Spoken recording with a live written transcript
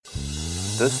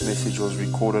This message was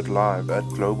recorded live at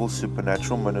Global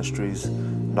Supernatural Ministries,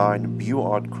 9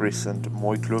 Buart Crescent,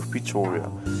 Mooikloof, Pretoria.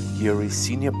 Here is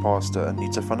Senior Pastor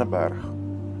Anita van der Berg.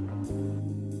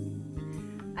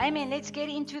 Amen. Let's get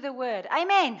into the word.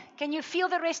 Amen. Can you feel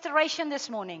the restoration this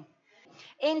morning?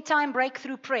 End time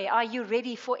breakthrough prayer. Are you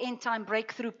ready for end time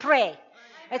breakthrough prayer?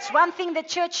 It's one thing the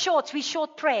church shorts. We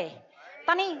short prayer.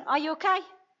 Tannie, are you okay?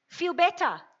 Feel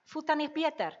better? Voel Tannie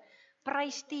beter?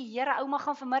 Prys die Here. Ouma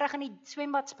gaan vanmiddag in die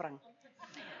swembad spring.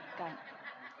 Okay.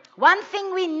 One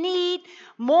thing we need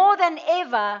more than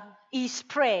ever is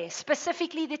prayer,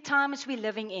 specifically the times we're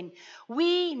living in.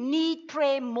 We need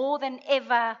prayer more than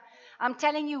ever. I'm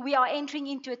telling you, we are entering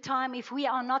into a time, if we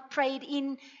are not prayed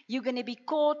in, you're going to be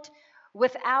caught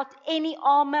without any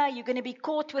armor. You're going to be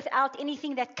caught without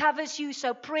anything that covers you.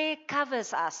 So prayer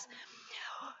covers us.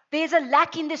 There's a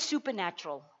lack in the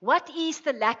supernatural. What is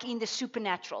the lack in the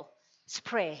supernatural? It's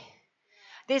prayer.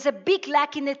 There's a big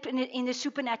lack in the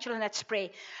supernatural, and that's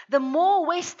prayer. The more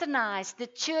westernized the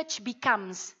church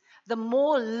becomes, the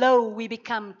more low we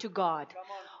become to God.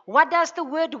 What does the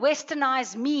word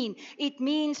westernized mean? It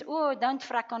means, oh, don't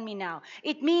frack on me now.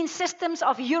 It means systems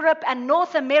of Europe and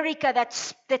North America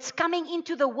that's coming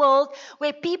into the world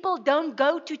where people don't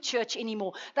go to church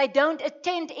anymore. They don't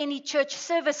attend any church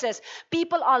services.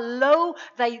 People are low,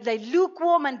 they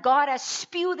lukewarm, and God has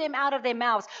spewed them out of their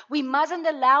mouths. We mustn't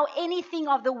allow anything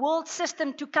of the world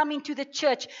system to come into the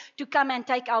church to come and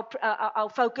take our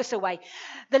focus away.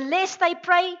 The less they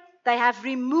pray, they have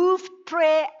removed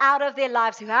prayer out of their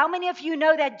lives. How many of you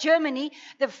know that Germany,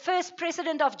 the first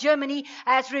president of Germany,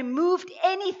 has removed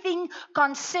anything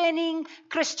concerning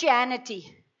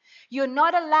Christianity? You're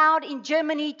not allowed in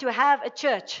Germany to have a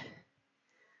church.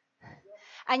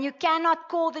 And you cannot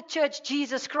call the church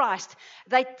Jesus Christ.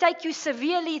 They take you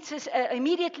severely,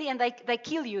 immediately, and they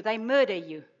kill you. They murder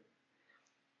you.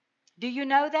 Do you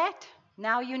know that?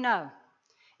 Now you know.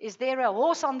 Is there a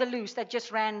horse on the loose that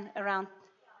just ran around?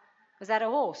 Was that a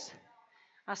horse?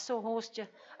 I saw a horse.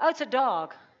 Oh, it's a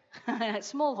dog.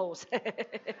 Small horse.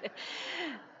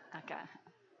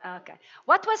 Okay.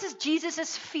 What was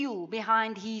Jesus' fuel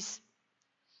behind his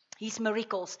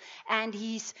miracles and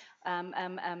his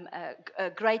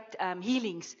great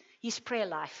healings? His prayer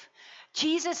life.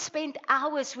 Jesus spent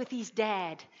hours with his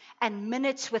dad and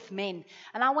minutes with men.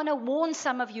 And I want to warn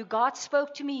some of you. God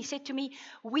spoke to me. He said to me,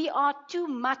 we are too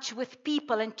much with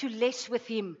people and too less with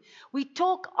him. We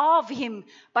talk of him,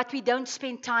 but we don't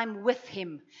spend time with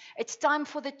him. It's time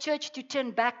for the church to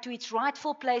turn back to its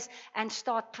rightful place and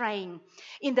start praying.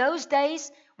 In those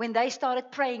days, when they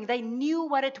started praying, they knew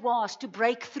what it was to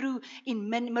break through in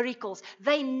miracles.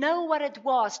 They know what it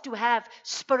was to have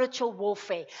spiritual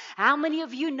warfare. How many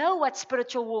of you know what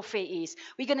spiritual warfare is?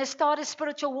 We're going to start a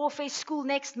spiritual warfare school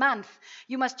next month.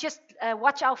 You must just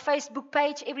watch our Facebook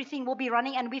page. Everything will be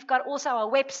running. And we've got also our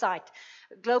website,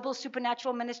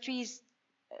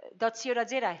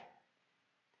 globalsupernaturalministries.co.za.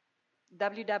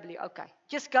 www. Okay.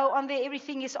 Just go on there.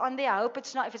 Everything is on there. I hope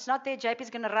it's not. If it's not there, JP is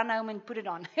going to run home and put it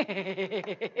on.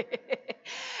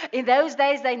 In those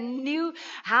days, they knew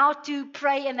how to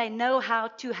pray and they know how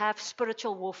to have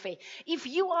spiritual warfare. If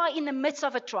you are in the midst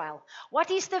of a trial,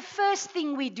 what is the first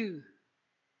thing we do?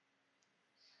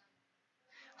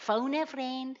 Phone a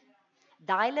friend.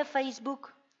 Dial a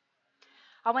Facebook.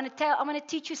 I want to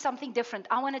teach you something different.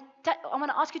 I want to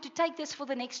ask you to take this for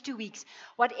the next 2 weeks.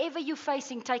 Whatever you're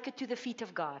facing, take it to the feet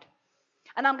of God.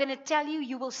 And I'm going to tell you,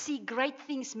 you will see great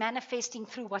things manifesting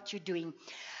through what you're doing.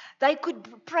 They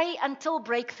could pray until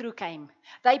breakthrough came.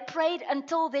 They prayed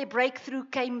until their breakthrough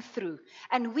came through.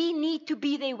 And we need to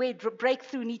be there where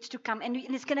breakthrough needs to come. And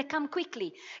it's going to come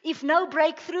quickly. If no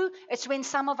breakthrough, it's when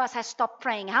some of us have stopped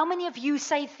praying. How many of you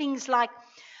say things like,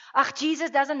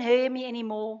 Jesus doesn't hear me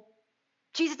anymore.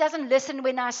 Jesus doesn't listen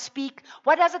when I speak.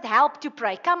 What does it help to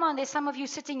pray? Come on, there's some of you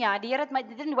sitting here. They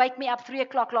didn't wake me up 3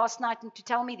 o'clock last night to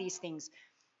tell me these things.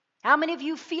 How many of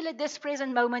you feel at this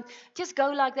present moment, just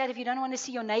go like that if you don't want to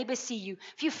see your neighbor see you.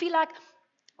 If you feel like,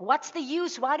 what's the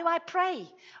use? Why do I pray?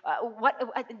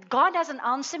 God doesn't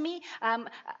answer me.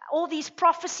 All these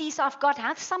prophecies I've got. I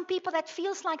have some people that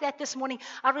feels like that this morning.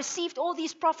 I received all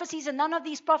these prophecies and none of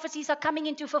these prophecies are coming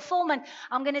into fulfillment.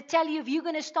 I'm going to tell you, if you're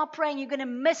going to stop praying, you're going to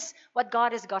miss what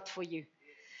God has got for you.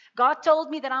 God told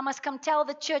me that I must come tell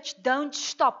the church, don't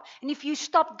stop. And if you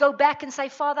stop, go back and say,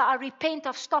 Father, I repent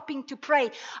of stopping to pray.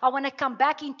 I want to come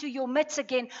back into your midst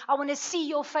again. I want to see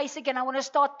your face again. I want to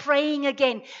start praying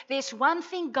again. There's one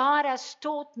thing God has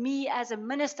taught me as a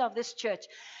minister of this church,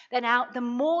 that now the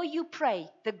more you pray,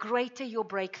 the greater your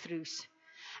breakthroughs.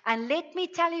 And let me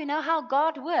tell you now how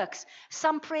God works.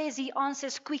 Some prayers he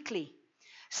answers quickly.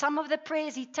 Some of the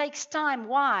prayers he takes time.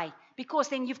 Why? Because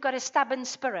then you've got a stubborn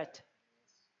spirit.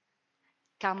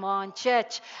 Come on,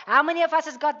 church. How many of us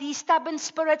has got these stubborn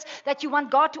spirits that you want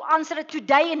God to answer it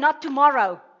today and not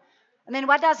tomorrow? And then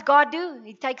what does God do?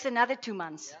 He takes another 2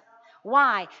 months.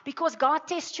 Why? Because God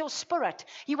tests your spirit.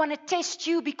 He want to test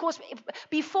you because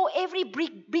before every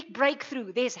big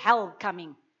breakthrough, there's hell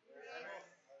coming.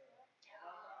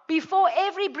 Before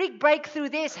every big breakthrough,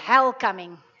 there's hell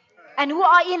coming. And who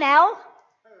are in hell?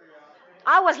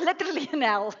 I was literally in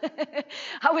hell.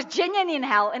 I was genuinely in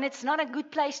hell, and it's not a good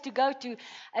place to go to.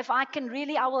 If I can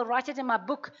really, I will write it in my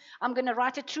book. I'm going to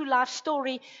write a true life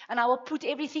story, and I will put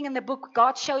everything in the book.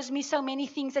 God shows me so many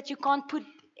things that you can't put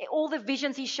all the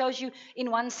visions He shows you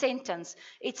in one sentence.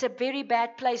 It's a very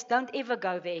bad place. Don't ever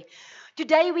go there.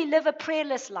 Today we live a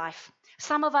prayerless life.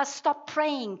 Some of us stop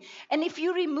praying, and if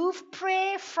you remove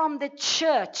prayer from the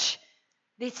church,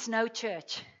 there's no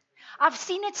church. I've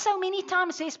seen it so many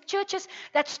times. There's churches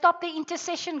that stop their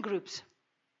intercession groups.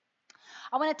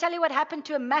 I want to tell you what happened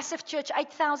to a massive church,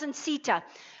 8,000-seater.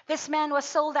 This man was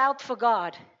sold out for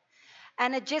God.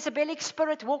 And a Jezebelic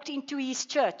spirit walked into his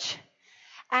church.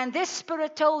 And this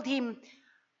spirit told him,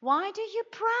 why do you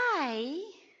pray?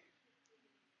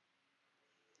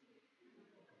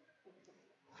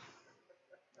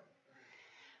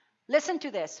 Listen to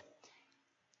this.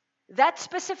 That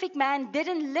specific man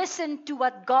didn't listen to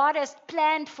what God has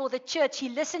planned for the church. He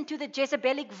listened to the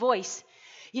Jezebelic voice.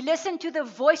 He listened to the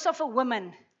voice of a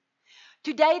woman.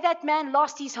 Today that man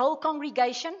lost his whole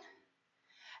congregation.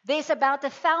 There's about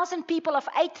 1,000 people of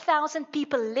 8,000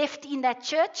 people left in that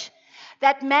church.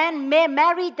 That man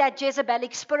married that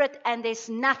Jezebelic spirit, and there's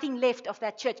nothing left of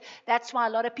that church. That's why a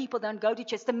lot of people don't go to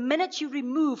church. The minute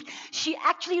she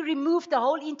actually removed the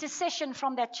whole intercession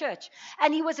from that church.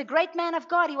 And he was a great man of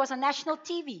God. He was on national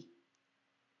TV.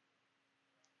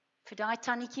 Vir daai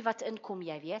tannetjie wat inkom,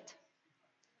 jy weet.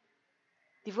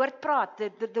 Die woord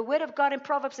praat. The word of God in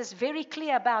Proverbs is very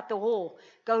clear about the whore.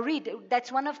 Go read.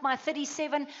 That's one of my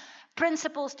 37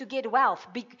 principles to get wealth.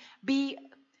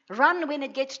 Run when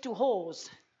it gets to whores.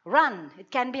 Run. It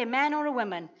can be a man or a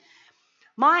woman.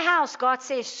 My house, God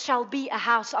says, shall be a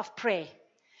house of prayer.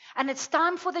 And it's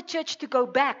time for the church to go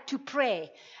back to prayer.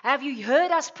 Have you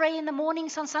heard us pray in the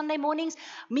mornings, on Sunday mornings?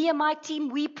 Me and my team,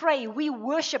 we pray, we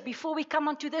worship. Before we come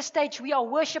onto this stage, we are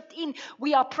worshipped in,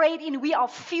 we are prayed in, we are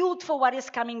fueled for what is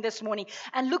coming this morning.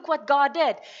 And look what God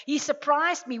did. He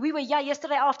surprised me. We were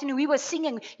yesterday afternoon, we were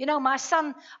singing. You know, my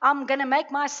son, I'm going to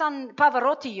make my son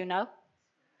Pavarotti, you know.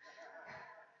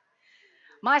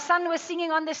 My son was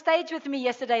singing on the stage with me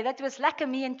yesterday. That was lekker,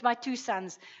 me and my 2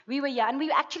 sons. We were here. And we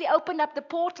actually opened up the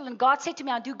portal. And God said to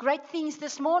me, I'll do great things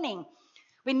this morning.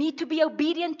 We need to be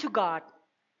obedient to God.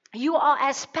 You are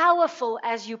as powerful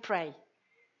as you pray.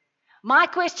 My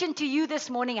question to you this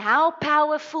morning, how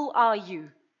powerful are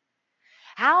you?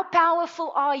 How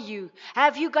powerful are you?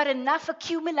 Have you got enough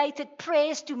accumulated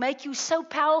prayers to make you so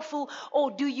powerful, or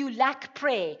do you lack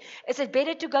prayer? Is it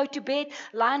better to go to bed,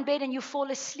 lie in bed, and you fall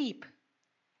asleep?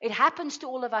 It happens to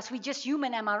all of us. We're just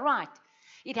human, am I right?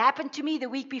 It happened to me the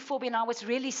week before when I was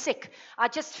really sick. I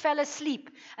just fell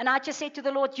asleep. And I just said to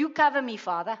the Lord, you cover me,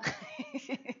 Father.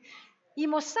 He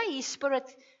must say His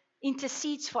Spirit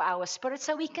intercedes for our spirit,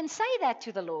 so we can say that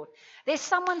to the Lord. There's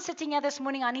someone sitting here this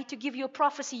morning. I need to give you a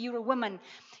prophecy. You're a woman.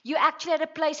 You're actually at a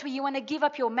place where you want to give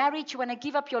up your marriage, you want to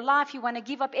give up your life, you want to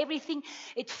give up everything.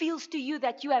 It feels to you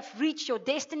that you have reached your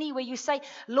destiny, where you say,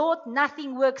 Lord,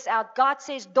 nothing works out. God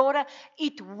says, daughter,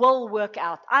 it will work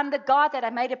out. I'm the God that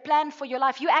I made a plan for your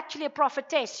life. You're actually a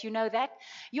prophetess, you know that.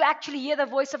 You actually hear the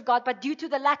voice of God, but due to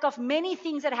the lack of many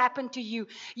things that happen to you,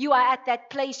 you are at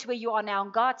that place where you are now.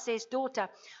 And God says, daughter,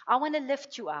 I want to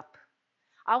lift you up.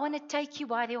 I want to take you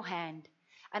by your hand.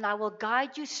 And I will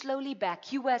guide you slowly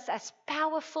back. You were as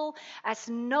powerful as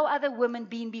no other woman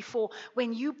been before.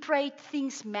 When you prayed,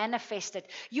 things manifested.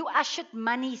 You ushered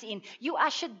monies in. You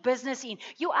ushered business in.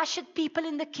 You ushered people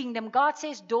in the kingdom. God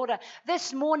says, daughter,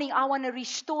 this morning I want to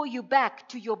restore you back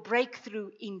to your breakthrough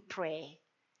in prayer.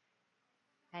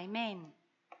 Amen.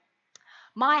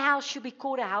 My house should be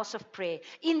called a house of prayer.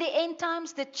 In the end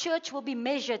times, the church will be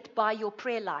measured by your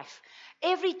prayer life.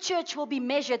 Every church will be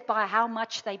measured by how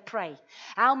much they pray.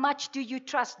 How much do you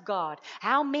trust God?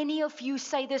 How many of you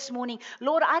say this morning,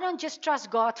 Lord, I don't just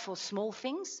trust God for small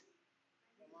things.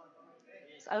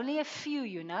 It's only a few,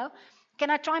 you know.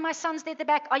 Can I try my sons there at the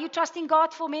back? Are you trusting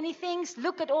God for many things?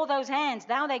 Look at all those hands.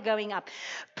 Now they're going up.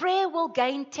 Prayer will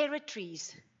gain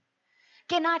territories.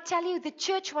 Can I tell you, the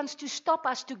church wants to stop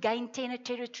us to gain 10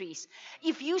 territories.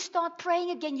 If you start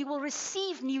praying again, you will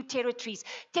receive new territories.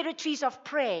 Territories of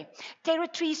prayer,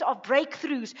 territories of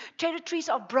breakthroughs, territories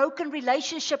of broken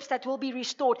relationships that will be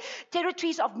restored,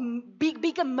 territories of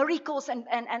bigger miracles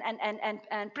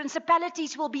and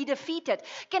principalities will be defeated.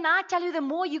 Can I tell you, the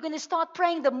more you're going to start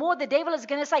praying, the more the devil is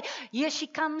going to say, here she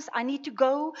comes, I need to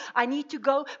go, I need to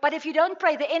go. But if you don't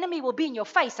pray, the enemy will be in your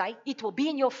face. It will be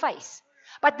in your face.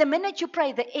 But the minute you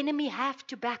pray, the enemy have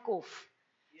to back off.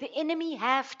 The enemy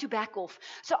have to back off.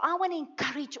 So I want to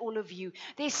encourage all of you.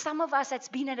 There's some of us that's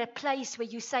been at a place where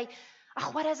you say,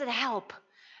 what does it help?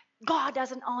 God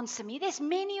doesn't answer me. There's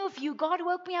many of you. God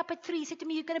woke me up at 3. He said to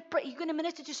me, you're going to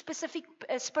minister to specific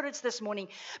spirits this morning.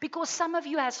 Because some of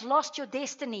you has lost your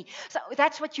destiny. So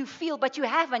that's what you feel, but you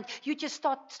haven't. You just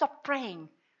stop praying.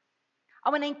 I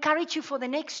want to encourage you for the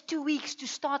next 2 weeks to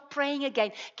start praying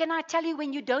again. Can I tell you,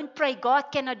 when you don't pray, God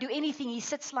cannot do anything. He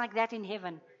sits like that in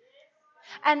heaven.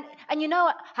 And you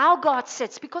know how God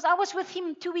sits? Because I was with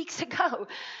him 2 weeks ago.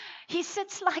 He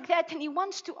sits like that and he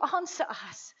wants to answer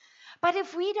us. But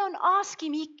if we don't ask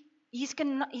him, he's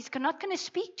not going to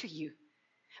speak to you.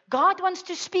 God wants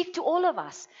to speak to all of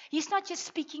us. He's not just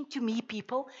speaking to me,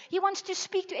 people. He wants to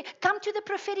speak to... Come to the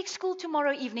prophetic school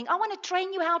tomorrow evening. I want to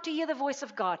train you how to hear the voice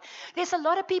of God. There's a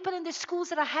lot of people in the schools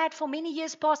that I had for many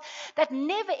years past that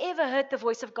never ever heard the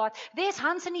voice of God. There's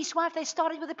Hans and his wife. They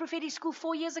started with the prophetic school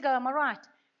 4 years ago. Am I right?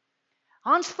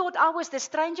 Hans thought I was the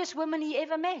strangest woman he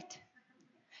ever met.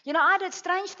 You know, I did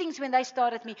strange things when they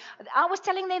started me. I was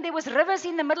telling them there was rivers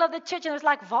in the middle of the church, and I was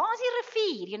like, "Waar is die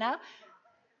rivier?" You know.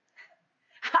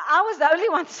 I was the only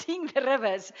one seeing the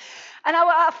rivers. And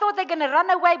I thought they're going to run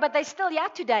away, but they're still here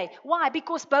today. Why?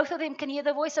 Because both of them can hear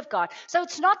the voice of God. So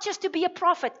it's not just to be a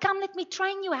prophet. Come, let me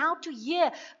train you how to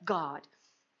hear God.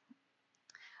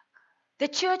 The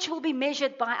church will be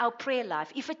measured by our prayer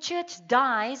life. If a church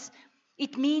dies,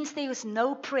 it means there is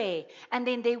no prayer, and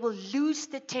then they will lose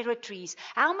the territories.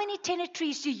 How many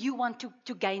territories do you want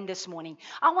to gain this morning?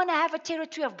 I want to have a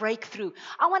territory of breakthrough.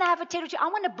 I want to have a territory. I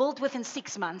want to build within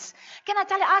 6 months. Can I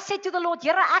tell you, I said to the Lord,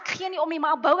 Here, ek gee nie om nie,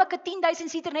 maar bou ek 'n 10,000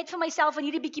 seater net vir myself en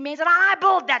hierdie bietjie mense. I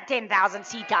build that 10,000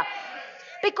 seater.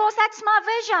 Because that's my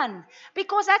vision.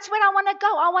 Because that's where I want to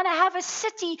go. I want to have a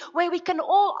city where we can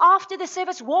all, after the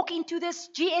service, walk into this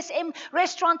GSM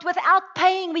restaurant without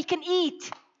paying. We can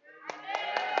eat.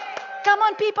 Come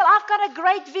on, people, I've got a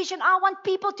great vision. I want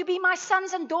people to be my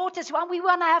sons and daughters. We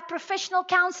want to have professional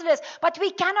counselors, but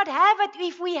we cannot have it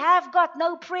if we have got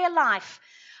no prayer life.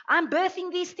 I'm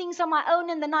birthing these things on my own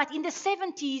in the night. In the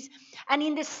 70s and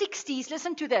in the 60s,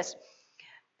 listen to this.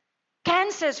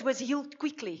 Cancers was healed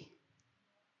quickly.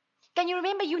 Can you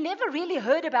remember, you never really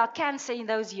heard about cancer in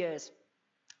those years.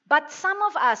 But some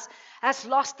of us has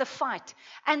lost the fight.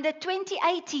 And the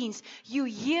 2018s, you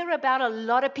hear about a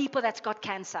lot of people that's got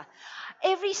cancer.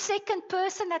 Every second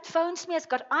person that phones me has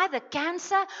got either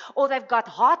cancer or they've got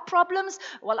heart problems.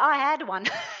 Well, I had one.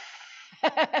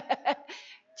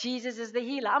 Jesus is the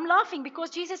healer. I'm laughing because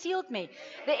Jesus healed me.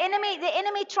 The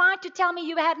enemy tried to tell me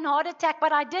you had a heart attack,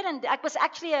 but I didn't. It was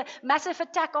actually a massive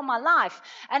attack on my life.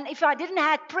 And if I didn't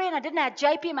have prayer and I didn't have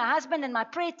JP, my husband, and my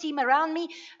prayer team around me,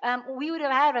 we would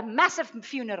have had a massive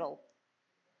funeral.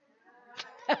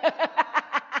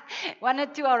 One or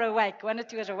two are awake.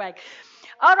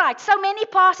 All right, so many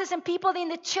pastors and people in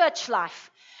the church life.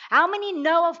 How many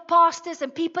know of pastors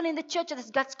and people in the church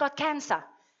that's got cancer?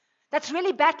 That's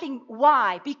really battling.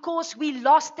 Why? Because we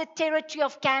lost the territory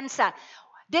of cancer.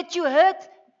 Did you heard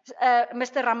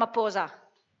Mr. Ramaphosa?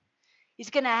 He's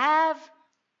going to have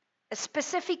a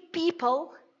specific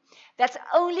people that's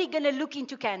only going to look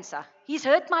into cancer. He's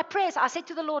heard my prayers. I said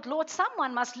to the Lord,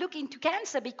 someone must look into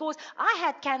cancer because I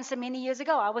had cancer many years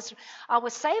ago. I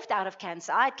was saved out of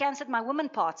cancer. I had cancer in my woman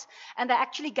parts, and they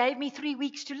actually gave me 3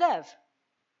 weeks to live.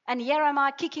 And here am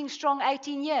I kicking strong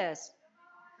 18 years.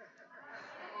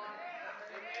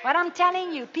 What I'm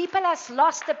telling you, people have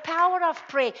lost the power of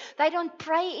prayer. They don't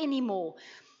pray anymore.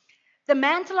 The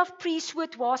mantle of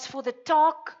priesthood was for the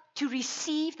task to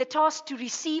receive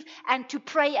and to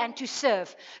pray and to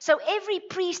serve. So every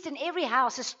priest in every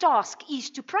house's task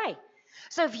is to pray.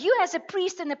 So if you as a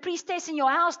priest and a priestess in your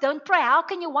house don't pray, how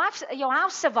can your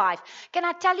house survive? Can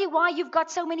I tell you why you've got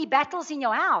so many battles in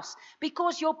your house?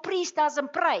 Because your priest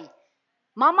doesn't pray.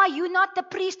 Mama, you're not the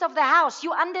priest of the house.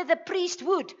 You're under the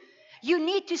priesthood. You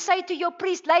need to say to your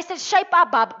priest, "Luister, shape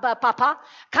up, Papa.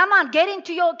 Come on, get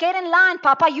in line,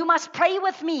 Papa. You must pray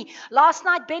with me." Last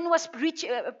night, Ben was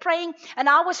praying, and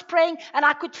I was praying, and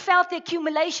I could felt the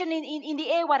accumulation in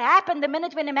the air. What happened the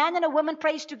minute when a man and a woman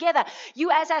prays together? You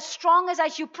as strong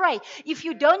as you pray. If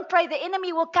you don't pray, the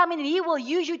enemy will come in and he will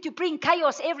use you to bring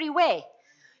chaos everywhere.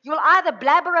 You'll either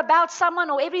blabber about someone,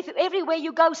 or everywhere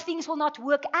you go, things will not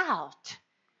work out.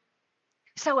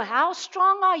 So how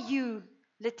strong are you?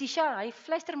 Letitia, hy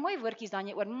fluister mooi woordjies dan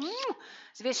jy oor.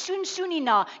 Dis weer soon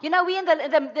hierna. You know, we in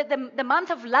the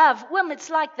month of love, it's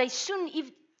like they soon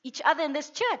each other in this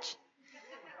church.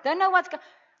 Don't know what's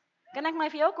Kan ek my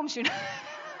vir jou kom soen?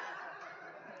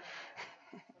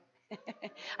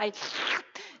 Hy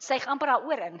syg amper daar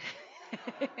oor in.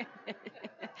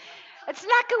 It's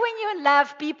lekker when you're in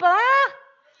love, people. Huh?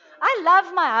 I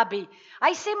love my hubby.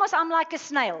 Hy sê mos I'm like a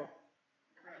snail.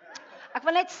 Ek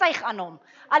wil net suig aan hom.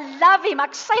 I love him.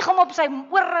 Ek suig hom op sy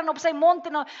oor en op sy mond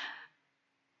en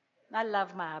I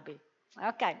love my hubby.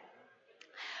 Okay.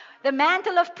 The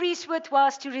mantle of priesthood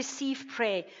was to receive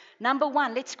prayer. Number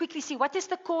 1, let's quickly see, what is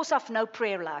the cause of no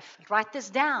prayer life? Write this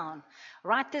down.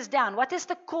 Write this down. What is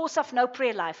the cause of no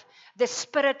prayer life? The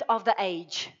spirit of the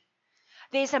age.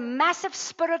 There's a massive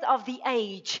spirit of the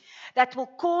age that will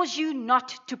cause you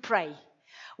not to pray.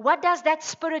 What does that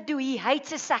spirit do? He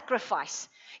hates a sacrifice.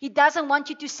 He doesn't want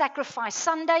you to sacrifice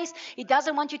Sundays. He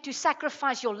doesn't want you to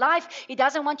sacrifice your life. He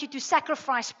doesn't want you to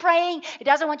sacrifice praying. He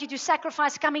doesn't want you to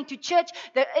sacrifice coming to church.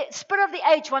 The spirit of the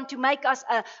age wants to make us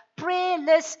a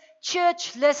prayerless,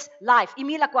 churchless life.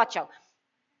 Emila Kwacho.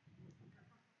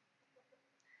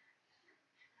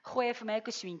 Gooi vir my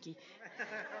 'n swinkie.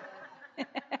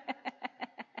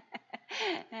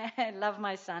 I love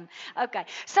my son. Okay.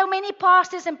 So many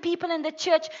pastors and people in the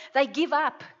church, they give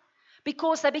up.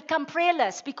 Because they become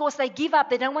prayerless, because they give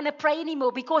up, they don't want to pray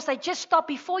anymore, because they just stop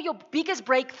before your biggest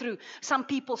breakthrough. Some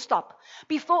people stop.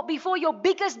 Before your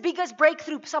biggest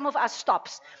breakthrough, some of us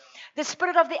stops. The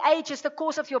spirit of the age is the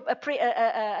cause of your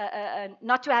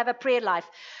not to have a prayer life.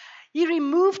 He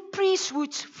removed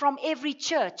priesthoods from every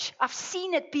church. I've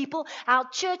seen it, people, how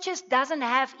churches doesn't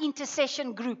have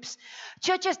intercession groups.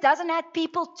 Churches doesn't have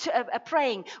people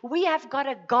praying. We have got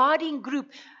a guarding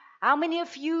group. How many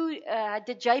of you,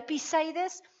 did JP say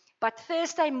this? But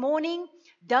Thursday morning,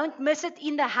 don't miss it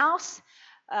in the house.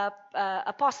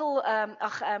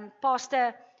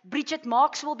 Pastor Bridget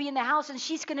Marks will be in the house, and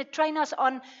she's going to train us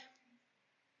on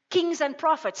kings and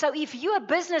prophets. So if you're a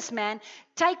businessman,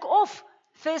 take off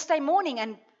Thursday morning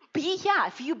and be here.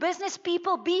 If you business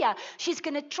people, be here. She's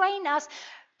going to train us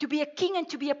to be a king and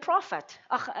to be a prophet.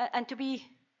 And to be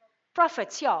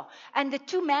prophets, yeah. And the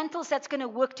two mantles that's going to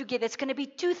work together. It's going to be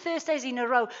 2 Thursdays in a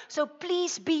row. So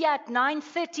please be at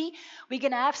 9:30. We're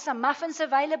going to have some muffins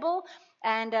available.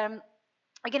 And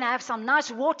we're going to have some nice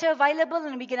water available.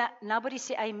 And we're going to, nobody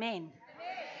say amen.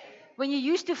 When you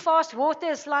used to fast, water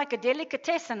is like a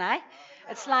delicatessen, eh?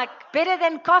 It's like better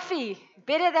than coffee,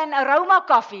 better than aroma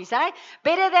coffees, eh?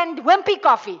 Better than wimpy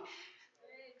coffee.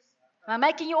 I'm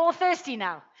making you all thirsty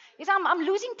now. Yes, I'm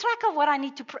losing track of what I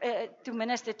need to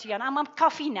minister to you, and I'm on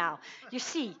coffee now. You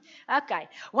see, okay.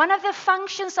 One of the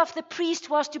functions of the priest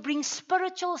was to bring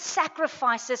spiritual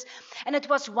sacrifices, and it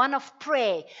was one of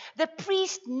prayer. The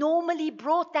priest normally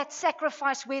brought that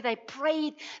sacrifice where they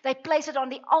prayed. They placed it on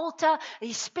the altar.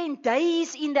 He spent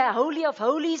days in the Holy of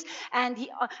Holies, and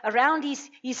around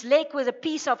his leg was a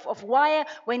piece of wire.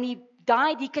 When he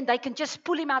died, they can just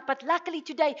pull him out. But luckily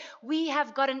today, we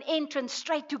have got an entrance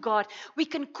straight to God. We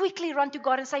can quickly run to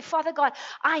God and say, Father God,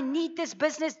 I need this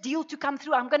business deal to come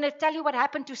through. I'm going to tell you what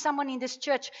happened to someone in this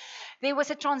church. There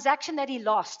was a transaction that he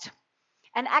lost.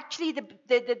 And actually,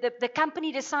 the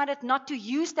company decided not to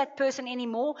use that person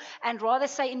anymore and rather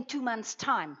say in 2 months'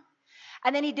 time.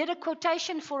 And then he did a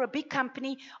quotation for a big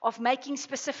company of making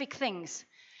specific things.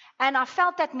 And I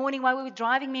felt that morning while we were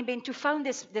driving me to phone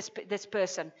this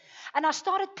person. And I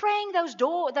started praying those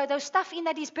stuff in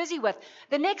that he's busy with.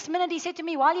 The next minute he said to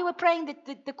me, while you were praying,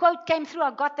 the quote came through,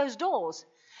 I got those doors.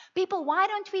 People, why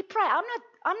don't we pray?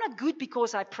 I'm not good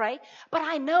because I pray, but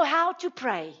I know how to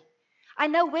pray. I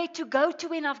know where to go to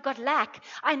when I've got lack.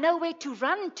 I know where to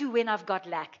run to when I've got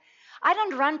lack. I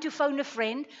don't run to phone a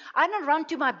friend. I don't run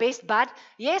to my best bud.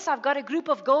 Yes, I've got a group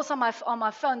of girls on my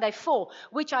phone. They're 4,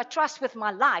 which I trust with my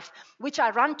life, which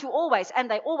I run to always, and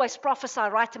they always prophesy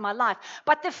right in my life.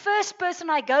 But the first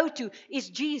person I go to is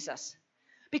Jesus,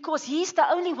 because he's the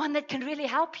only one that can really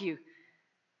help you.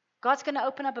 God's going to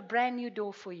open up a brand new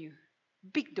door for you.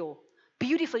 Big door.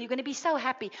 Beautiful. You're going to be so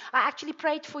happy. I actually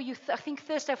prayed for you, I think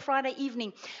Thursday, Friday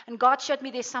evening, and God showed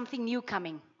me there's something new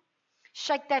coming.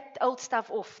 Shake that old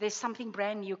stuff off. There's something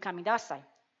brand new coming. That's it.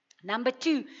 Number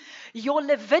 2, your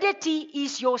lividity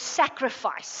is your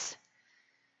sacrifice.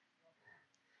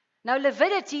 Now,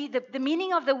 lividity, the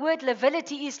meaning of the word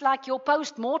lividity is like your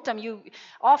post-mortem.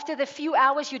 After the few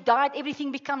hours you died,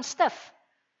 everything becomes stiff.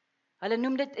 Hulle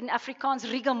noem dit in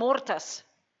Afrikaans rigor mortis.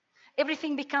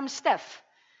 Everything becomes stiff.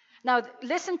 Now,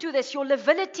 listen to this. Your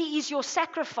lividity is your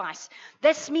sacrifice.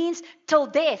 This means till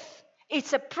death.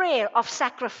 It's a prayer of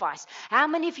sacrifice. How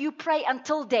many of you pray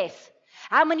until death?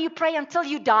 How many of you pray until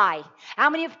you die? How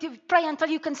many of you pray until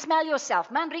you can smell yourself?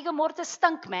 Man, rigor mortis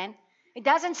stink, man. It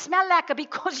doesn't smell lekker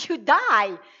because you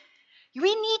die.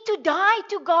 We need to die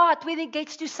to God when it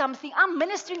gets to something. I'm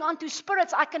ministering onto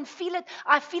spirits. I can feel it.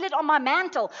 I feel it on my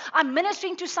mantle. I'm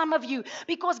ministering to some of you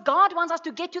because God wants us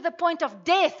to get to the point of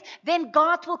death. Then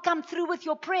God will come through with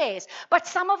your prayers. But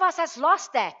some of us has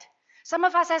lost that. Some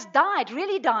of us has died,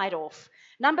 really died off.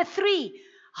 Number 3,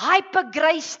 hyper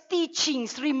grace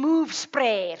teachings removes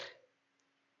prayer.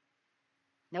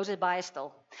 Nou is dit baie stil.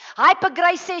 Hyper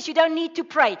grace says you don't need to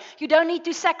pray. You don't need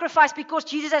to sacrifice because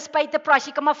Jesus has paid the price.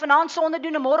 Jy kan maar vanaand sonde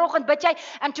doen en môreoggend bid jy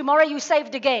and tomorrow you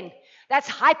saved again. That's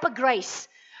hyper grace.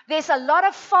 There's a lot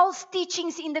of false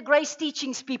teachings in the grace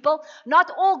teachings, people.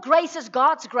 Not all grace is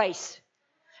God's grace.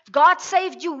 If God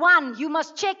saved you one, you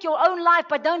must check your own life,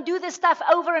 but don't do this stuff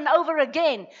over and over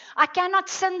again. I cannot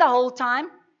sin the whole time.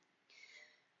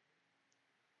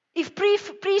 If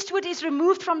priesthood is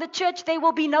removed from the church, there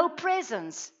will be no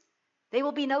presence. There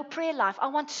will be no prayer life. I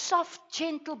want soft,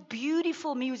 gentle,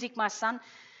 beautiful music, my son.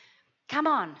 Come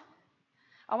on.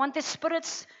 I want the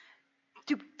spirits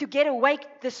to get awake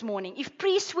this morning. If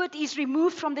priesthood is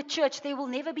removed from the church, there will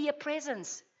never be a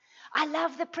presence. I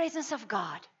love the presence of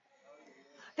God.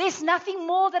 There's nothing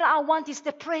more that I want is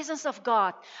the presence of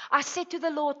God. I said to the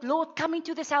Lord, Lord, come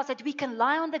into this house that we can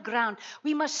lie on the ground.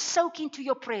 We must soak into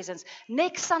your presence.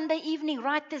 Next Sunday evening,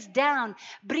 write this down.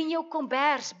 Bring your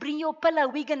kombers, bring your pillow.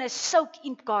 We're going to soak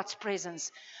in God's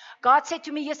presence. God said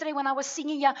to me yesterday when I was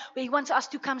singing here, He wants us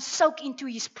to come soak into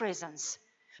His presence.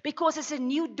 Because it's a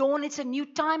new dawn, it's a new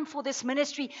time for this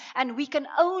ministry, and we can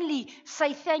only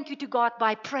say thank you to God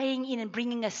by praying in and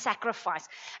bringing a sacrifice.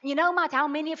 You know, Matt, how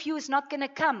many of you is not going to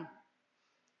come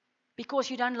because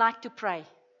you don't like to pray?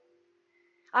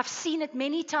 I've seen it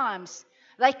many times.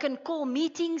 They can call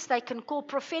meetings, they can call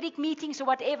prophetic meetings or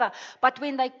whatever, but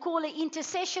when they call an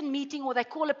intercession meeting or they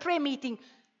call a prayer meeting,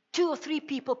 2 or 3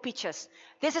 people pitches.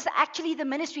 This is actually the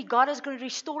ministry God is going to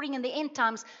restoring in the end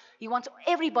times. He wants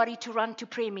everybody to run to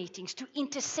prayer meetings, to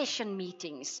intercession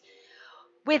meetings.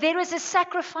 Where there is a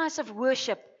sacrifice of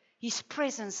worship, His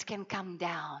presence can come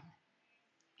down.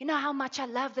 You know how much I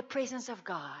love the presence of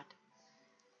God.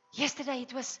 Yesterday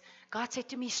God said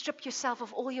to me, strip yourself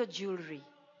of all your jewelry.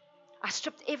 I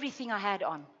stripped everything I had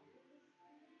on.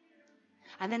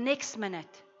 And the next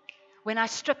minute, when I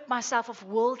stripped myself of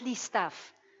worldly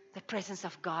stuff, the presence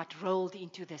of God rolled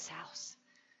into this house.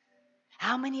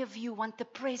 How many of you want the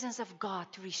presence of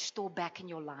God to restore back in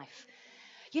your life?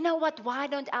 You know what? Why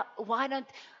don't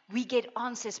we get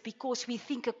answers? Because we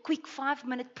think a quick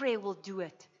 5-minute prayer will do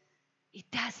it. It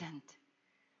doesn't.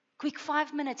 Quick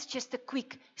 5 minutes, just a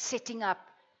quick setting up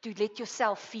to let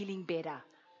yourself feeling better.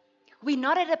 We're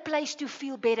not at a place to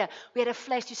feel better. We're at a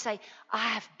place to say, I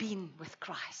have been with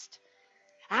Christ.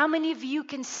 How many of you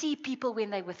can see people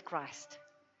when they're with Christ?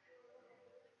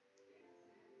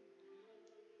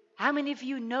 How many of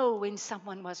you know when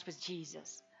someone was with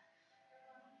Jesus?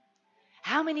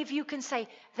 How many of you can say,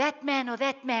 that man or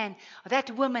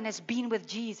that woman has been with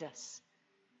Jesus?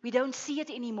 We don't see it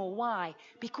anymore. Why?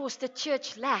 Because the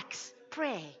church lacks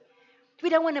prayer. We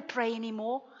don't want to pray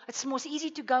anymore. It's more easy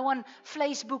to go on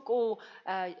Facebook or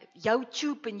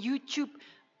YouTube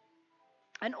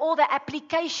and all the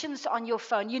applications on your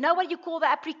phone. You know what you call the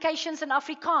applications in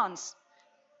Afrikaans?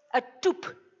 A toep.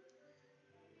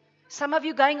 Some of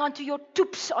you going onto your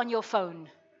toeps on your phone.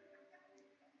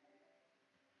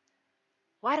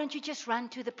 Why don't you just run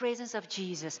to the presence of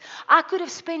Jesus? I could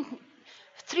have spent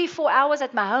 3-4 hours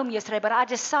at my home yesterday, but I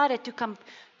decided to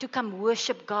come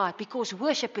worship God because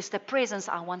worship is the presence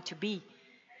I want to be.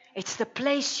 It's the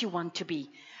place you want to be.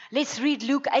 Let's read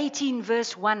Luke 18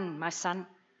 verse 1, my son.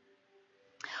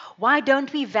 Why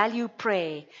don't we value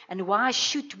prayer? And why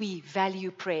should we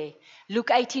value prayer? Luke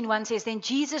 18:1 says, Then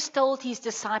Jesus told His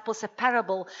disciples a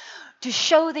parable to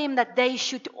show them that they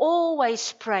should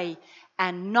always pray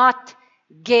and not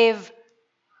give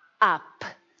up.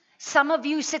 Some of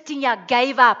you sitting here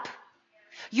gave up.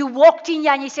 You walked in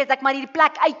here and you said, like, maar die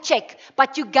plek uitcheck.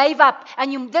 But you gave up.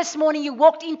 And this morning you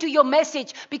walked into your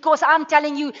message because I'm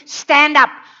telling you, stand up,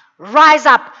 rise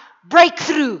up, break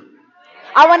through.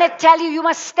 I want to tell you, you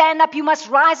must stand up. You must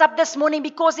rise up this morning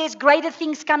because there's greater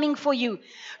things coming for you.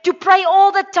 To pray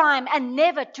all the time and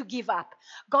never to give up.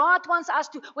 God wants us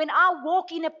to, when I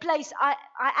walk in a place, I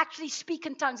actually speak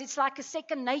in tongues. It's like a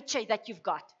second nature that you've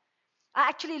got. I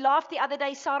actually laughed the other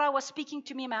day. Sarah was speaking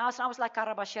to me in my house and I was like,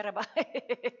 Karaba Sheraba.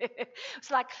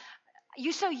 It's like,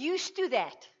 you're so used to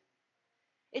that.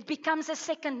 It becomes a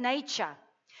second nature.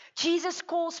 Jesus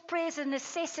calls prayer as a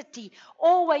necessity,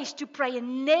 always to pray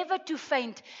and never to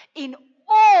faint in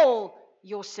all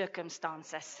your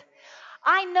circumstances.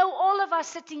 I know all of us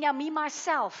sitting here, me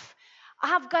myself,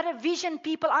 I've got a vision,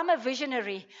 people. I'm a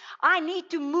visionary. I need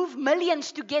to move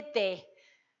millions to get there.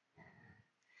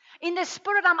 In the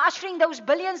spirit, I'm ushering those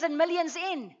billions and millions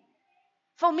in.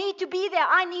 For me to be there,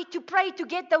 I need to pray to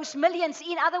get those millions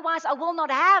in. Otherwise, I will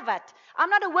not have it. I'm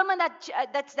not a woman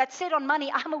that's set on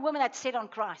money. I'm a woman that's set on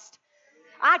Christ.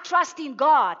 I trust in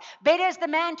God. Better is the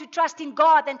man to trust in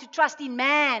God than to trust in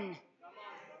man.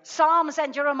 Psalms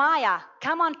and Jeremiah.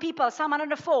 Come on, people. Psalm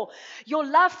 104. Your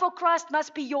love for Christ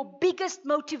must be your biggest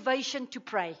motivation to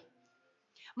pray.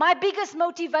 My biggest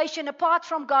motivation, apart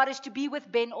from God, is to be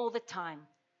with Ben all the time.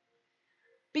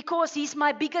 Because he's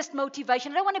my biggest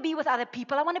motivation. I don't want to be with other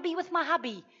people. I want to be with my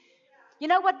hubby. You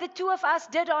know what the two of us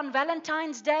did on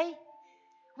Valentine's Day?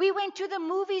 We went to the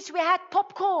movies. We had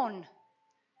popcorn.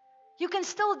 You can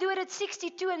still do it at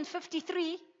 62 and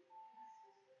 53.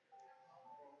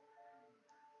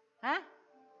 Huh?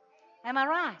 Am I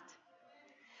right?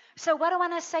 So what I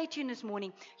want to say to you this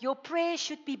morning, your prayer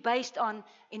should be based on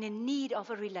in a need of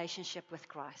a relationship with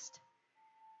Christ.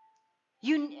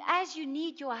 As you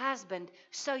need your husband,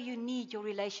 so you need your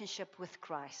relationship with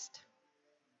Christ.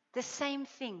 The same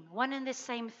thing, one and the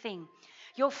same thing.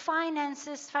 Your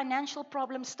financial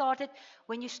problem started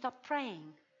when you stopped praying.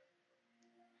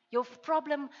 Your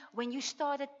problem when you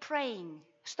started praying,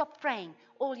 stopped praying,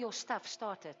 all your stuff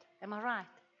started. Am I right?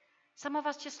 Some of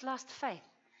us just lost faith.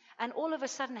 And all of a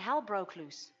sudden hell broke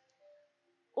loose.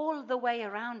 All the way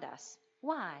around us.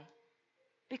 Why?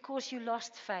 Because you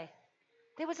lost faith.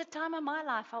 There was a time in my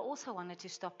life I also wanted to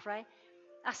stop praying.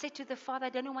 I said to the Father, I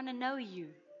don't want to know you.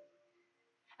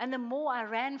 And the more I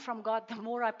ran from God, the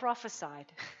more I prophesied.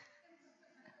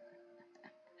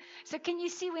 So can you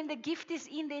see when the gift is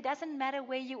in there, it doesn't matter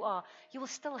where you are, you will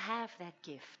still have that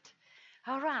gift.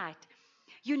 All right.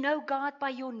 You know God by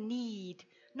your need,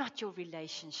 not your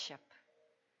relationship.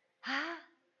 Huh?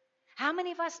 How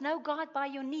many of us know God by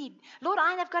your need? Lord,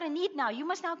 I've got a need now. You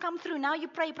must now come through. Now you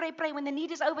pray, pray, pray. When the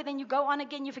need is over, then you go on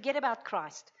again. You forget about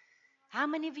Christ. How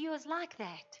many of you is like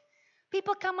that?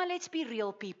 People, come on, let's be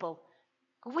real people.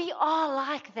 We are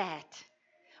like that.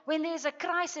 When there's a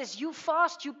crisis, you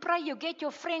fast, you pray, you get your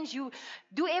friends, you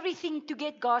do everything to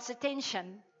get God's attention.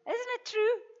 Isn't it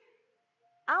true?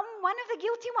 I'm one of the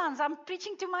guilty ones. I'm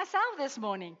preaching to myself this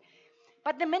morning.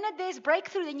 But the minute there's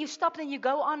breakthrough, then you stop, then you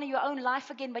go on in your own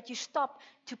life again, but you stop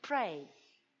to pray.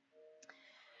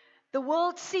 The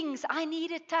world sings, I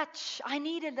need a touch, I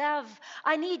need a love,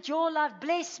 I need your love,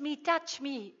 bless me, touch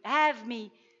me, have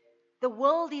me. The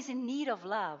world is in need of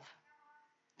love.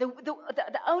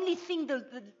 The only thing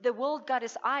the world got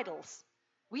is idols.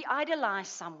 We idolize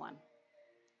someone.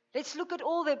 Let's look at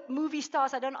all the movie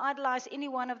stars. I don't idolize any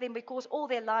one of them because all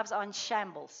their lives are in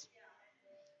shambles.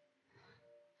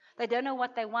 They don't know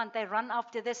what they want. They run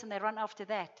after this and they run after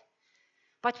that.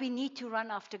 But we need to run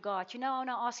after God. You know, I want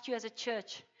to ask you as a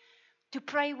church to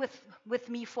pray with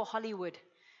me for Hollywood.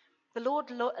 The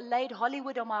Lord laid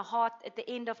Hollywood on my heart at the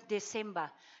end of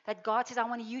December. That God says, I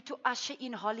want you to usher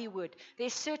in Hollywood.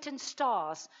 There's certain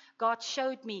stars God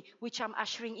showed me which I'm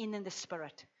ushering in the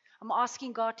Spirit. I'm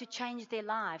asking God to change their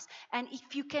lives. And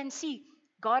if you can see,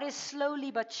 God is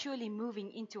slowly but surely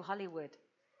moving into Hollywood.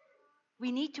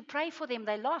 We need to pray for them.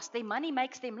 They're lost. Their money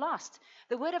makes them lost.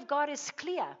 The word of God is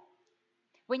clear.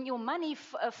 When your money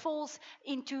falls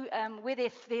into where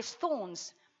there's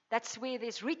thorns, that's where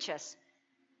there's riches.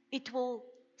 It will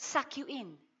suck you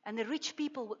in. And the rich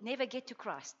people will never get to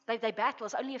Christ. They battle.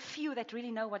 There's only a few that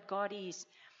really know what God is.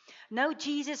 Know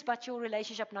Jesus, but your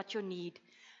relationship, not your need.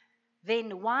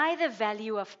 Then why the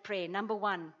value of prayer? Number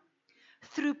one,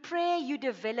 through prayer you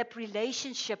develop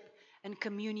relationship and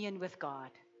communion with God.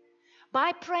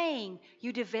 By praying,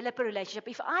 you develop a relationship.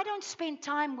 If I don't spend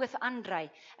time with Andre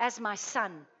as my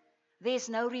son, there's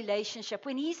no relationship.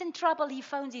 When he's in trouble, he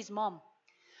phones his mom.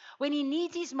 When he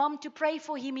needs his mom to pray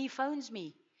for him, he phones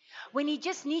me. When he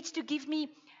just needs to give me,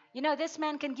 this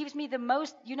man can give me the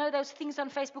most, those things on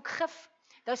Facebook, gif,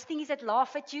 those things that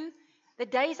laugh at you. The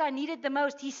days I need it the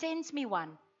most, he sends me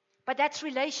one. But that's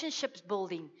relationships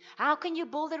building. How can you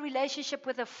build a relationship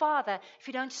with a father if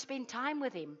you don't spend time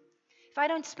with him? If I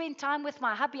don't spend time with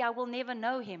my hubby, I will never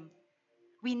know him.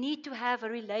 We need to have a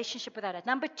relationship with that.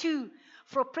 Number 2,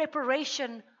 for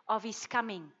preparation of his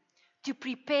coming, to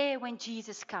prepare when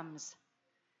Jesus comes.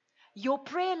 Your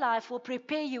prayer life will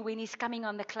prepare you when he's coming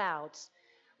on the clouds.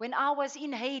 When I was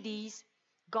in Hades,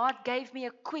 God gave me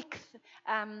a quick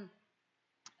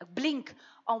blink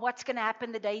on what's going to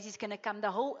happen the days he's going to come.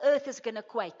 The whole earth is going to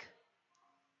quake.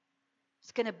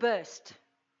 It's going to burst.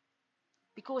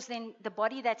 Because then the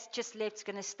body that's just left is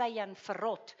going to stay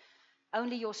unverrot.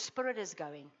 Only your spirit is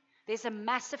going. There's a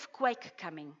massive quake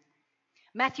coming.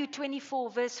 Matthew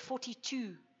 24 verse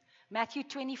 42. Matthew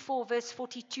 24 verse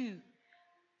 42.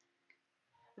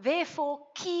 Therefore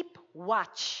keep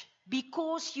watch,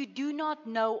 because you do not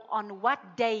know on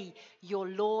what day your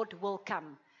Lord will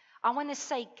come. I want to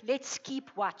say, let's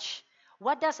keep watch.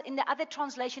 What does, in the other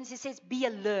translations, it says be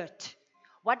alert.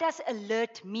 What does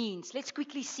alert means? Let's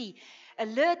quickly see.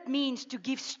 Alert means to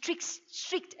give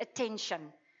strict attention,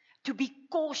 to be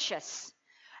cautious,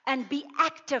 and be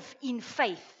active in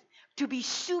faith, to be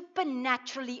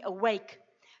supernaturally awake,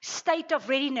 state of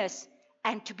readiness,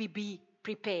 and to be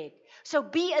prepared. So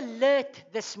be alert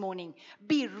this morning.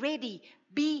 Be ready.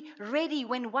 Be ready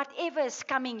when whatever is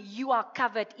coming, you are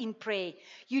covered in prayer.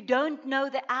 You don't know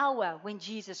the hour when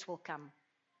Jesus will come.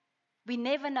 We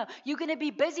never know. You're going to be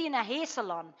busy in a hair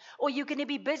salon, or you're going to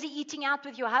be busy eating out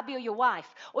with your hubby or your wife,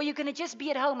 or you're going to just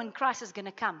be at home and Christ is going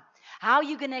to come. How are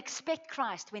you going to expect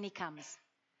Christ when he comes?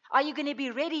 Are you going to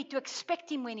be ready to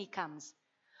expect him when he comes?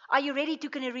 Are you ready to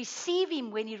going to receive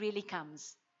him when he really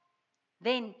comes?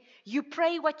 Then you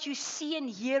pray what you see and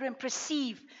hear and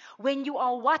perceive. When you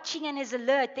are watching and is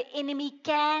alert, the enemy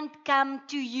can't come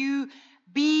to you.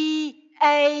 Be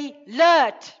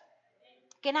alert.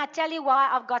 Can I tell you why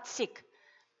I've got sick?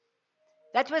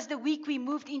 That was the week we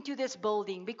moved into this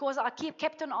building, because I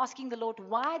kept on asking the Lord,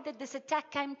 why did this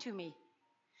attack come to me?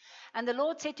 And the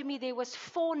Lord said to me, there was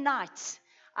 4 nights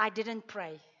I didn't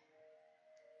pray.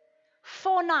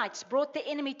 4 nights brought the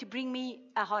enemy to bring me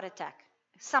a heart attack.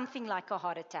 Something like a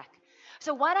heart attack.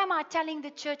 So what am I telling the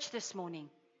church this morning?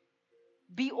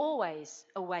 Be always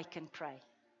awake and pray.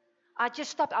 I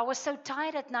just stopped. I was so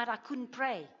tired at night I couldn't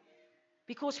pray,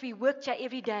 because we worked here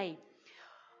every day.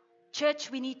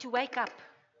 Church, we need to wake up.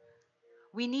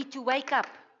 We need to wake up.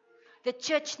 The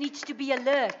church needs to be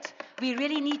alert. We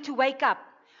really need to wake up.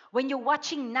 When you're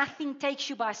watching, nothing takes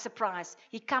you by surprise.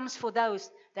 He comes for those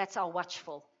that are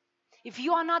watchful. If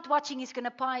you are not watching, he's going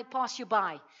to pass you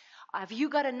by. Have you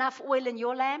got enough oil in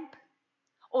your lamp?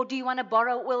 Or do you want to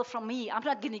borrow oil from me? I'm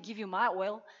not going to give you my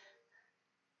oil.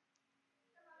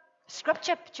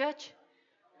 Scripture, church.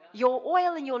 Your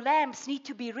oil and your lamps need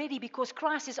to be ready, because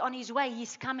Christ is on his way.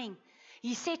 He's coming.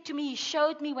 He said to me, he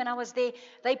showed me when I was there,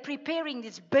 they're preparing,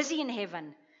 it's busy in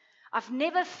heaven. I've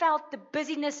never felt the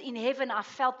busyness in heaven I've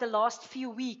felt the last few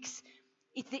weeks.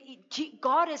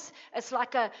 God is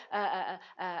like a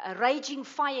raging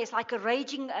fire. It's like a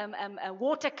raging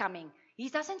water coming. He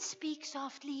doesn't speak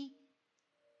softly.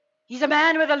 He's a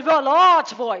man with a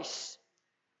large voice.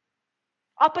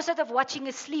 Opposite of watching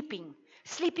is sleeping.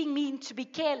 Sleeping means to be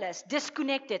careless,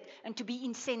 disconnected, and to be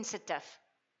insensitive.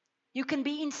 You can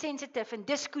be insensitive and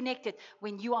disconnected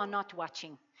when you are not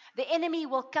watching. The enemy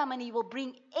will come and he will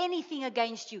bring anything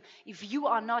against you if you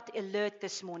are not alert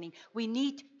this morning. We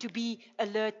need to be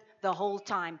alert the whole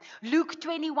time. Luke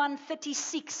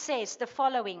 21:36 says the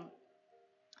following.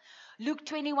 Luke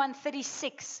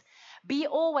 21:36. Be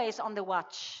always on the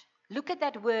watch. Look at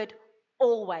that word,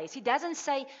 always. He doesn't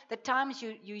say the times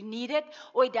you need it,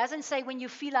 or he doesn't say when you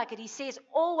feel like it. He says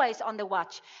always on the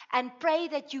watch, and pray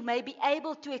that you may be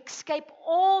able to escape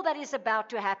all that is about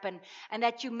to happen, and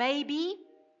that you may be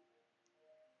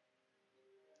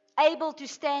able to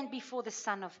stand before the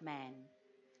Son of Man.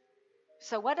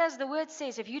 So what does the word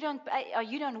says? If you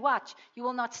don't watch, you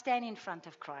will not stand in front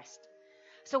of Christ.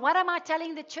 So what am I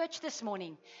telling the church this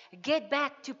morning? Get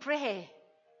back to prayer.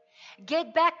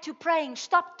 Get back to praying.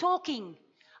 Stop talking.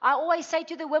 I always say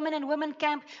to the women in women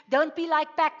camp, don't be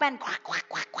like Pac-Man. Quack, quack,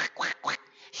 quack, quack, quack, quack.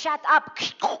 Shut up.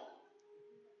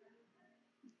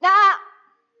 Nah.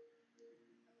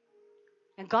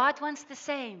 And God wants the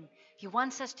same. He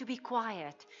wants us to be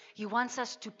quiet. He wants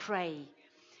us to pray.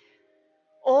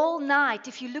 All night,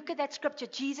 if you look at that scripture,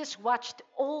 Jesus watched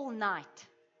all night.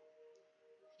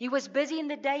 He was busy in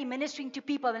the day ministering to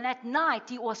people, and at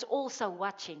night he was also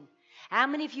watching. How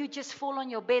many of you just fall on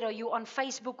your bed, or you on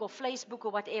Facebook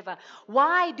or whatever?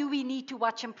 Why do we need to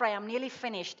watch and pray? I'm nearly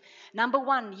finished. Number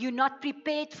 1, you're not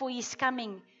prepared for his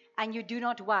coming and you do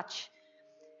not watch.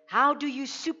 How do you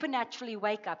supernaturally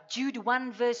wake up? Jude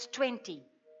 1 verse 20.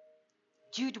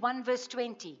 Jude 1 verse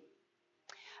 20.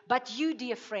 But you,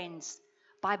 dear friends,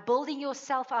 by building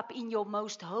yourself up in your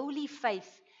most holy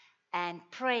faith and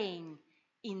praying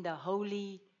in the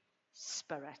Holy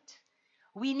Spirit.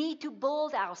 We need to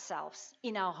build ourselves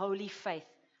in our holy faith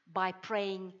by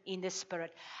praying in the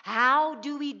Spirit. How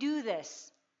do we do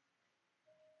this?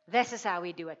 This is how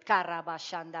we do it.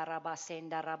 Karabashanda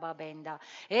rabasenda rababenda.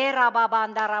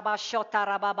 Erababanda rabashota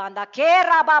rababanda.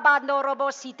 Kerababando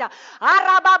robosita.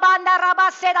 Arababanda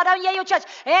rabaseda. Don't hear you, church.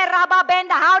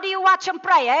 Erababenda. How do you watch and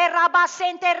pray?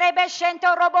 Erabasente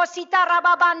rebeshento robosita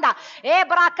rababanda.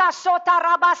 Ebrakasota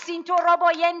rabasinto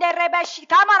roboyende rebeshi.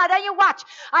 Come on, I don't you watch.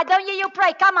 I don't hear you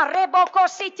pray. Come on. Reboko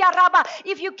sitya raba.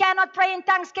 If you cannot pray in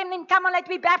tongues, come on, let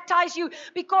me baptize you.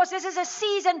 Because this is a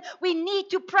season we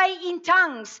need to pray in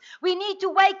tongues. We need to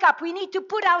wake up. We need to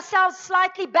put ourselves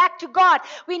slightly back to God.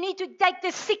 We need to take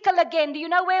the sickle again. Do you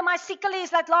know where my sickle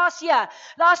is? Like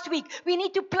last week. We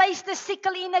need to place the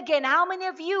sickle in again. How many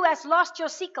of you has lost your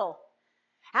sickle?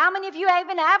 How many of you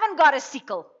even haven't got a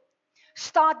sickle?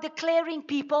 Start declaring,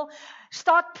 people.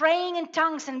 Start praying in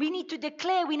tongues. And we need to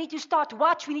declare. We need to start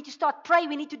watch. We need to start pray.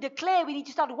 We need to declare. We need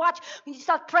to start watch. We need to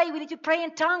start pray. We need to pray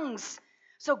in tongues.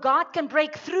 So God can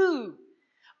break through.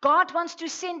 God wants to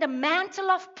send a mantle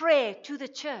of prayer to the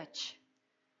church.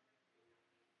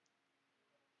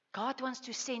 God wants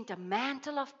to send a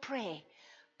mantle of prayer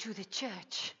to the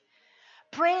church.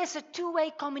 Prayer is a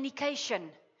two-way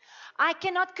communication. I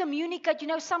cannot communicate. You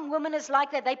know, some women is like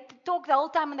that. They talk the whole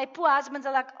time and their poor husbands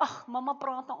are like, oh, mama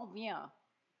praat nou alweer.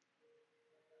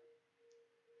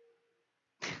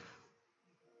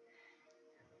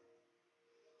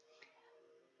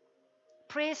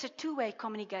 Prayer is a two-way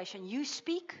communication. You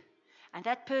speak and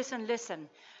that person listen.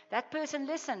 That person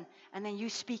listen and then you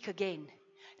speak again.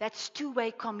 That's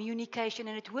two-way communication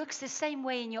and it works the same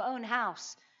way in your own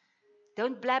house.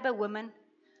 Don't blabber, women.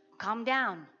 Calm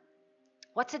down.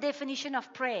 What's the definition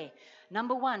of prayer?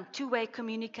 Number one, two-way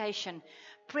communication.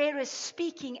 Prayer is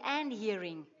speaking and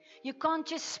hearing. You can't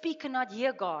just speak and not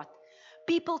hear God.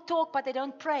 People talk but they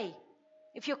don't pray.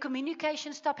 If your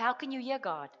communication stops, how can you hear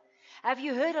God? Have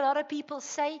you heard a lot of people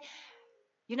say,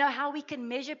 you know how we can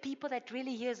measure people that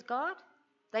really hears God?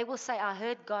 They will say, I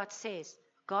heard God says.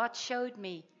 God showed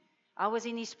me. I was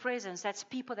in His presence. That's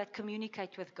people that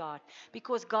communicate with God.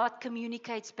 Because God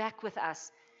communicates back with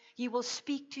us. He will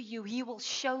speak to you. He will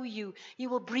show you. He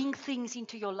will bring things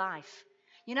into your life.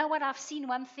 You know what? I've seen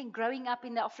one thing growing up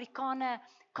in the Afrikaner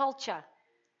culture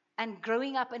and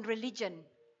growing up in religion.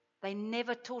 They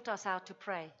never taught us how to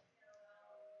pray.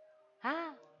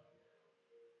 Huh?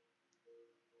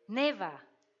 Never.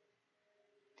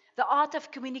 The art of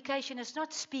communication is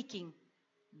not speaking,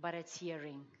 but it's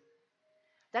hearing.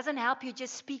 Doesn't help you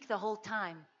just speak the whole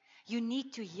time. You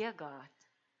need to hear God.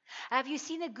 Have you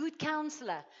seen a good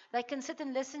counselor? They can sit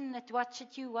and listen and watch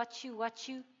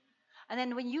you. And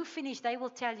then when you finish, they will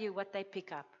tell you what they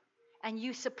pick up. And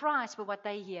you're surprised by what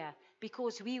they hear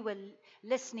because we were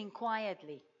listening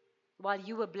quietly while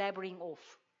you were blabbering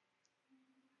off.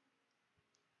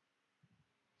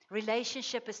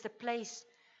 Relationship is the place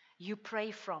you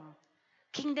pray from.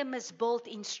 Kingdom is built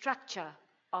in structure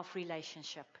of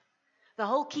relationship. The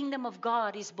whole kingdom of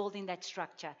God is built in that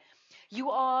structure.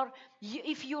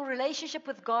 If your relationship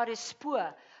with God is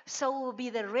poor, so will be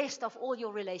the rest of all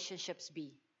your relationships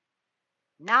be.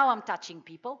 Now I'm touching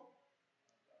people.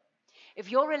 If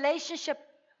your relationship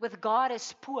with God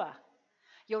is poor,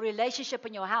 your relationship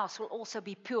in your house will also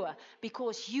be poor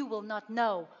because you will not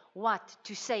know what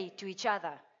to say to each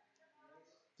other.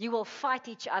 You will fight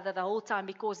each other the whole time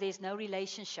because there's no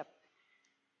relationship.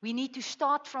 We need to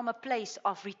start from a place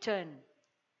of return.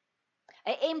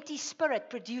 An empty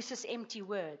spirit produces empty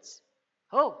words.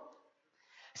 Oh,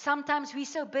 sometimes we're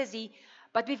so busy,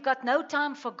 but we've got no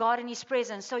time for God in His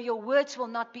presence, so your words will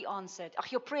not be answered.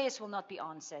 Your prayers will not be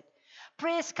answered.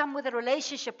 Prayers come with a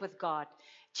relationship with God.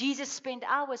 Jesus spent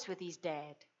hours with His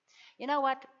dad. You know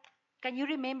what? Can you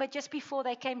remember just before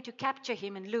they came to capture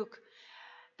Him in Luke,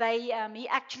 he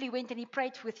actually went and He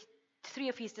prayed with 3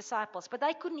 of His disciples, but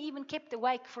they couldn't even keep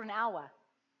awake for an hour.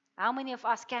 How many of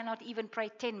us cannot even pray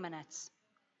 10 minutes?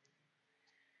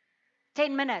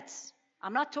 10 minutes.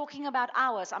 I'm not talking about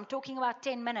hours. I'm talking about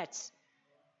 10 minutes.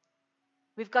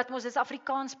 We've got this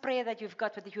Afrikaans prayer that you've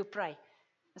got that you pray.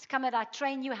 Let's come and I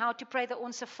train you how to pray the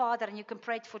Onse Vader and you can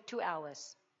pray it for 2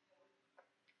 hours.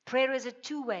 Prayer is a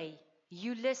two-way.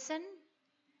 You listen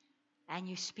and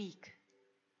you speak.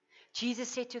 Jesus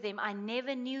said to them, I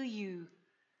never knew you.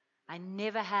 I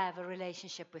never have a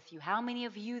relationship with you. How many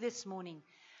of you this morning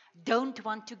don't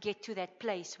want to get to that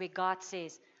place where God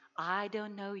says, I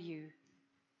don't know you.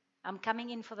 I'm coming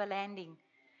in for the landing.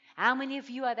 How many of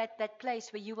you are at that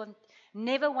place where you want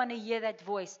Never want to hear that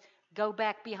voice. Go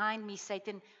back behind me,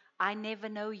 Satan. I never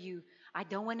know you. I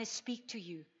don't want to speak to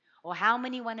you. Or how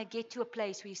many want to get to a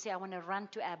place where you say, I want to run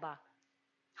to Abba.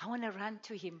 I want to run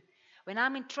to him. When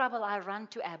I'm in trouble, I run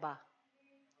to Abba.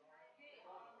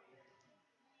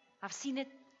 I've seen it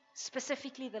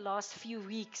specifically the last few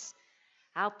weeks,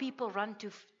 how people run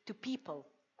to people.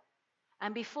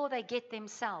 And before they get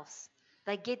themselves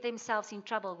in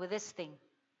trouble with this thing.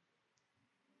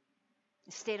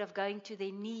 Instead of going to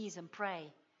their knees and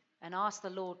pray and ask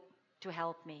the Lord to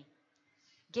help me.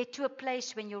 Get to a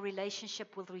place when your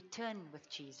relationship will return with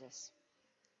Jesus.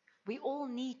 We all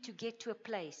need to get to a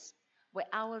place where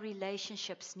our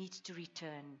relationships need to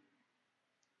return.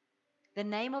 The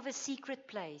name of a secret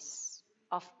place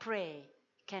of prayer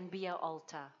can be an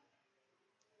altar.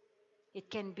 It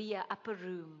can be an upper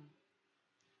room.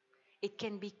 It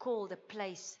can be called a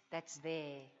place that's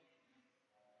there.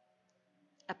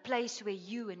 A place where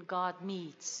you and God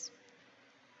meets.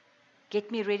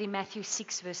 Get me ready, Matthew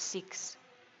 6 verse 6.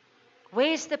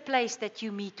 Where's the place that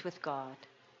you meet with God?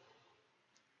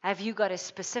 Have you got a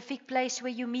specific place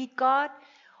where you meet God?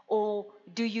 Or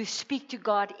do you speak to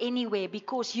God anywhere?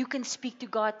 Because you can speak to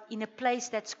God in a place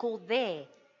that's called there.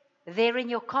 There in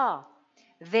your car.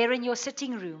 There in your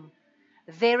sitting room.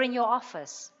 There in your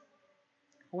office.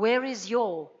 Where is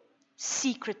your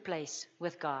secret place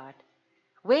with God?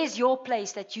 Where's your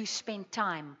place that you spend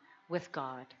time with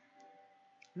God?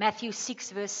 Matthew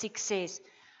 6 verse 6 says,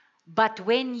 but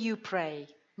when you pray,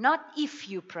 not if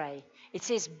you pray. It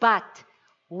says, but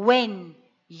when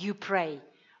you pray,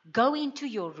 go into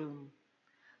your room,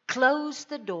 close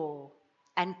the door,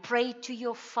 and pray to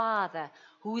your Father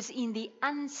who is in the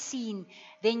unseen.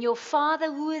 Then your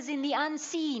Father who is in the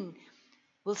unseen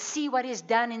will see what is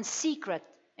done in secret,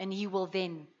 and he will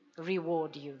then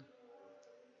reward you.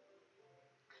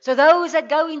 So those that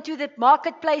go into the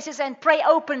marketplaces and pray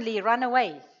openly, run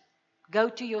away. Go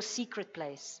to your secret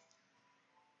place.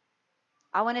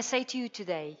 I want to say to you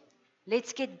today,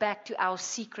 let's get back to our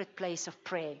secret place of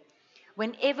prayer.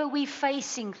 Whenever we're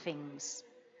facing things,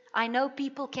 I know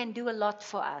people can do a lot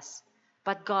for us,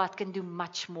 but God can do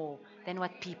much more than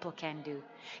what people can do.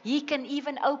 He can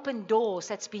even open doors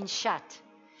that's been shut.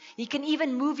 He can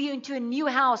even move you into a new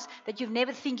house that you've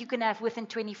never think you can have within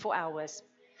 24 hours.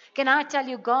 Can I tell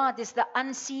you, God is the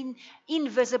unseen,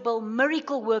 invisible,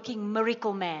 miracle-working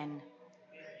miracle man.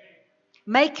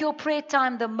 Make your prayer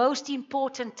time the most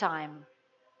important time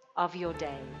of your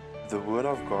day. The Word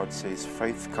of God says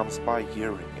faith comes by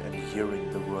hearing, and hearing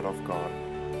the Word of God.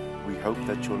 We hope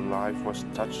that your life was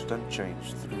touched and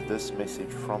changed through this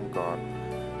message from God.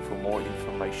 For more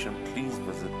information, please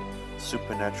visit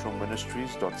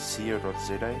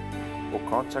supernaturalministries.co.za or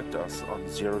contact us on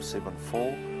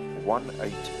 074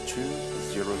 182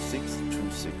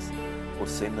 0626 or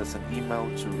send us an email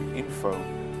to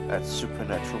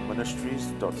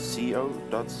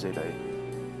info@supernaturalministries.co.za.